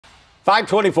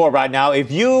5:24 right now.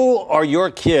 If you or your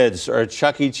kids are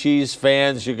Chuck E. Cheese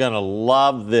fans, you're going to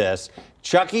love this.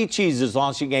 Chuck E. Cheese is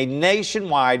launching a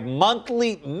nationwide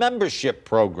monthly membership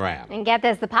program. And get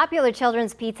this, the popular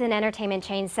children's pizza and entertainment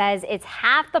chain says it's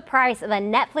half the price of a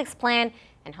Netflix plan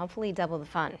and hopefully double the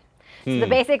fun. So the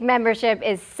basic membership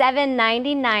is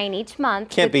 $7.99 each month.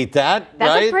 Can't beat that, That's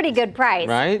right? a pretty good price.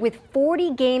 Right? With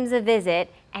 40 games a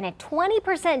visit and a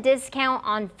 20% discount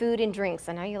on food and drinks.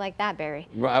 I know you like that, Barry.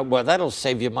 Right, well, that'll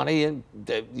save you money and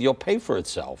you'll pay for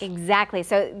itself. Exactly.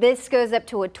 So this goes up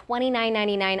to a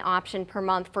 $29.99 option per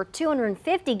month for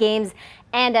 250 games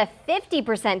and a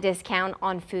 50% discount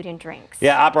on food and drinks.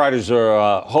 Yeah, operators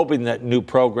are hoping that new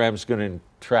program's going to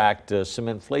attract some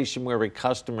inflation-weary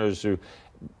customers who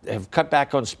have cut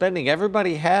back on spending.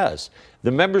 Everybody has. The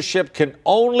membership can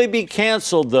only be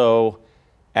canceled, though,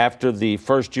 after the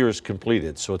first year is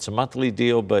completed. So it's a monthly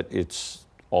deal, but it's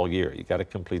all year. You got to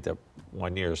complete that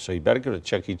 1 year. So you better go to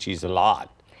Chuck E. Cheese a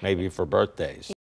lot, maybe for birthdays.